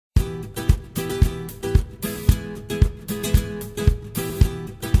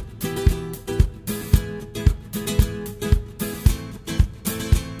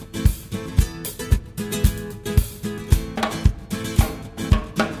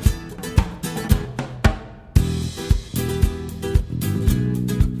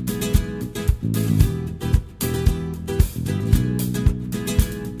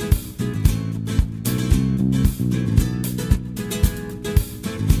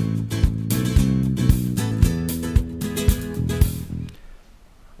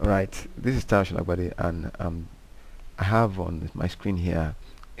Right, this is Tayo Shalagbade, and I have on my screen here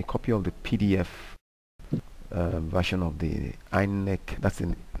a copy of the PDF version of the INEC, that's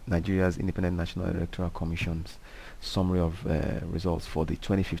in Nigeria's Independent National Electoral Commission's summary of results for the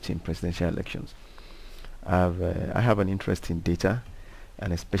 2015 presidential elections. I have an interest in data,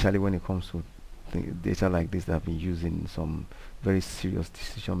 and especially when it comes to data like this that have been used in some very serious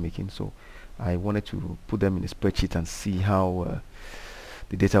decision making. So I wanted to put them in a spreadsheet and see how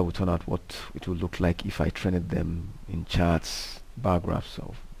the data will turn out, what it will look like if I trained them in charts, bar graphs,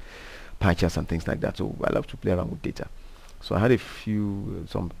 or pie charts and things like that. So I love to play around with data. So I had a few,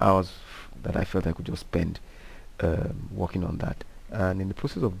 some hours that I felt I could just spend working on that. And in the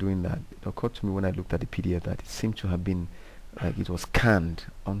process of doing that, it occurred to me when I looked at the PDF that it seemed to have been like it was scanned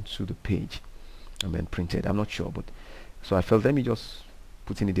onto the page and then printed. I'm not sure, but so I felt let me just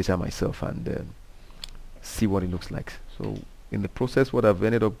put in the data myself and see what it looks like. So in the process, what I've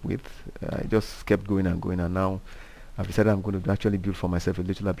ended up with, I just kept going and going, and now I've decided I'm going to actually build for myself a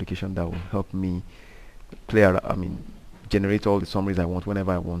little application that will help me generate all the summaries I want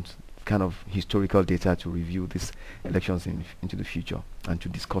whenever I want, kind of historical data to review these elections into the future and to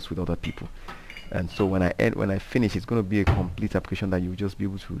discuss with other people. And so when I finish, it's going to be a complete application that you'll just be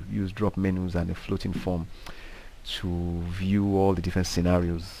able to use drop menus and a floating form to view all the different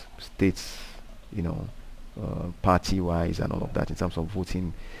scenarios, states, party-wise and all of that in terms of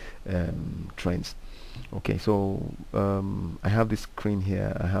voting trends. Okay, so I have this screen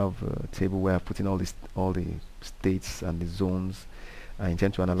here. I have a table where I put in all the states and the zones. I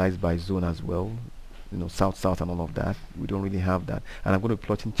intend to analyze by zone as well, south and all of that. We don't really have that, and I'm going to be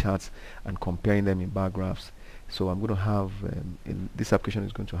plotting charts and comparing them in bar graphs. So I'm going to have this application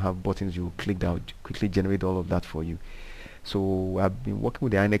is going to have buttons you click that quickly generate all of that for you. So I've been working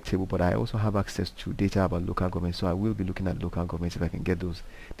with the INEC table, but I also have access to data about local government. So I will be looking at local governments if I can get the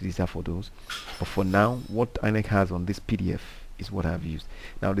data for those. But for now, what INEC has on this PDF is what I've used.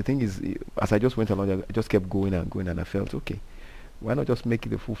 Now the thing is, as I just went along, I just kept going and going, and I felt, okay, why not just make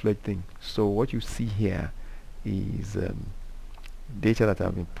it a full-fledged thing? So what you see here is data that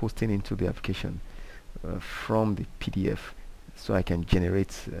I've been posting into the application from the PDF, so I can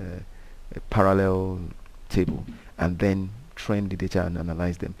generate a parallel table and then train the data and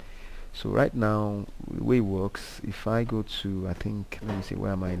analyze them. So right now, the way it works, if I go to, I think, let me see,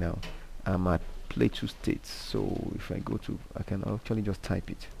 where am I now? I'm at Plateau State. So if I go to, I can actually just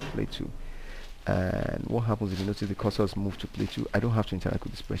type it, Plateau. And what happens if you notice the cursors move to Plateau? I don't have to interact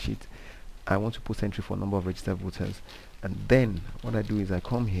with the spreadsheet. I want to post entry for number of registered voters. And then what I do is I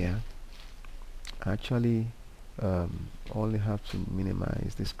come here. I actually only have to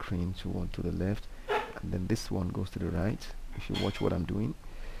minimize the screen to one to the left, and then this one goes to the right if you watch what I'm doing.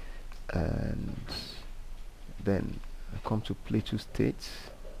 And then I come to Plateau State.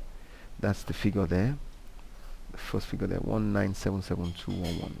 That's the figure there, the first figure there,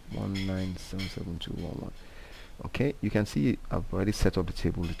 1977211, 1977211. Okay, you can see I've already set up the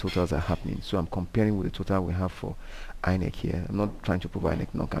table. The totals are happening, so I'm comparing with the total we have for INEC here. I'm not trying to prove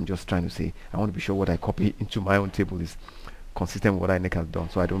INEC knock. I'm just trying to say I want to be sure what I copy into my own table is consistent with what INEC has done,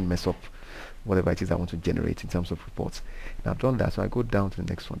 so I don't mess up whatever it is I want to generate in terms of reports. Now I've done that, so I go down to the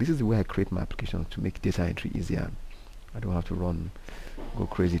next one. This is the way I create my application to make data entry easier. I don't have to go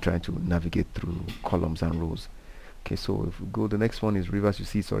crazy trying to navigate through columns and rows. Okay, so if we go, the next one is Rivers. You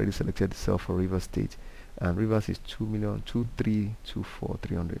see it's already selected itself for Rivers State, and Rivers is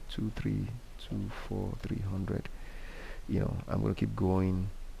 2,232,4,300, 2,324,300. I'm going to keep going.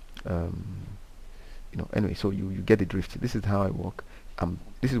 Anyway, so you get the drift. This is how I work.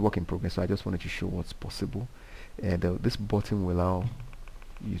 This is work in progress, so I just wanted to show what's possible. And this button will allow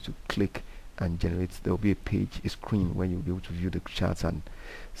you to click and generate. There will be a screen where you'll be able to view the charts and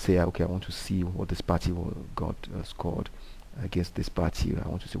say, okay, I want to see what this party got scored against this party. I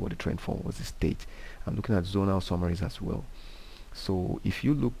want to see what the trend for was, the state. I'm looking at zonal summaries as well. So if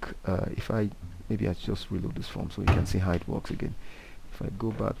you look, maybe I just reload this form so you can see how it works again. If I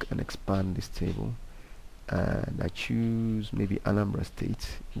go back and expand this table and I choose maybe Anambra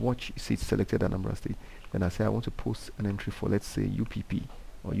State, watch, see it's selected Anambra State. Then I say I want to post an entry for, let's say, UPP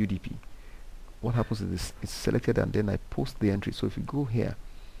or UDP. What happens is this, it's selected and then I post the entry. So if you go here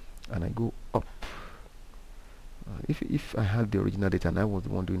and I go up, if I had the original data and I was the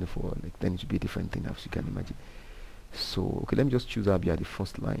one doing it for, then it would be a different thing, as you can imagine. So okay, let me just choose Abia, the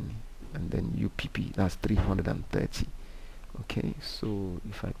first line, and then UPP, that's 330. Okay, so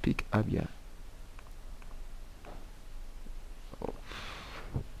if I pick Abia,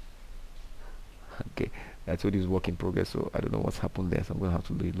 okay, I told you it's work in progress, so I don't know what's happened there, so I'm going to have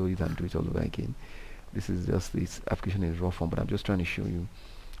to reload it and do it all over again. This is just, this application is raw form, but I'm just trying to show you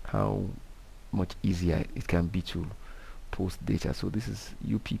how much easier it can be to post data. So this is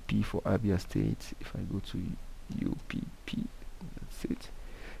UPP for Abia State. If I go to UPP, that's it.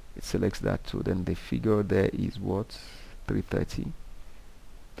 It selects that. So then the figure there is what? 330,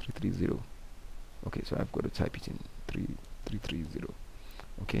 330. Okay, so I've got to type it in 330.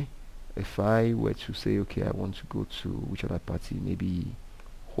 Okay, if I were to say, okay, I want to go to which other party, maybe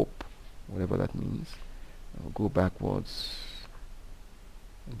Hope, whatever that means. I'll go backwards,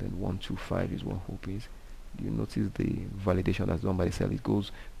 and then 125 is what Hope is. Do you notice the validation that's done by the cell? It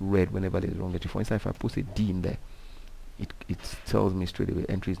goes red whenever there's wrong entry. For instance, if I post a D in there, it tells me straight away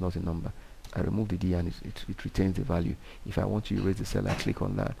entry is not a number. I remove the D and it retains the value. If I want to erase the cell, I click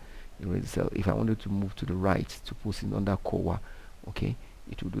on that, erase the cell. If I wanted to move to the right to post it under COA, okay,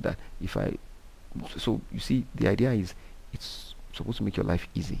 it will do that. So you see, the idea is it's supposed to make your life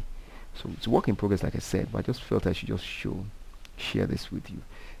easy. So it's a work in progress, like I said, but I just felt I should just share this with you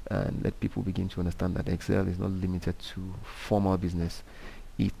and let people begin to understand that Excel is not limited to formal business.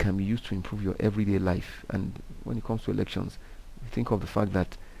 It can be used to improve your everyday life. And when it comes to elections, think of the fact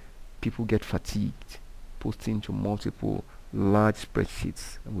that people get fatigued posting to multiple large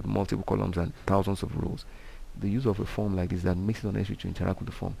spreadsheets with multiple columns and thousands of rows. The use of a form like this that makes it unnecessary to interact with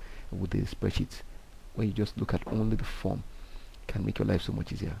the form, with the spreadsheet, where you just look at only the form, can make your life so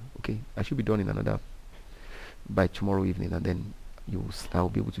much easier. Okay, I should be done in another by tomorrow evening, and then I'll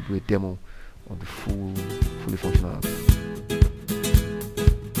be able to do a demo of the fully functional app.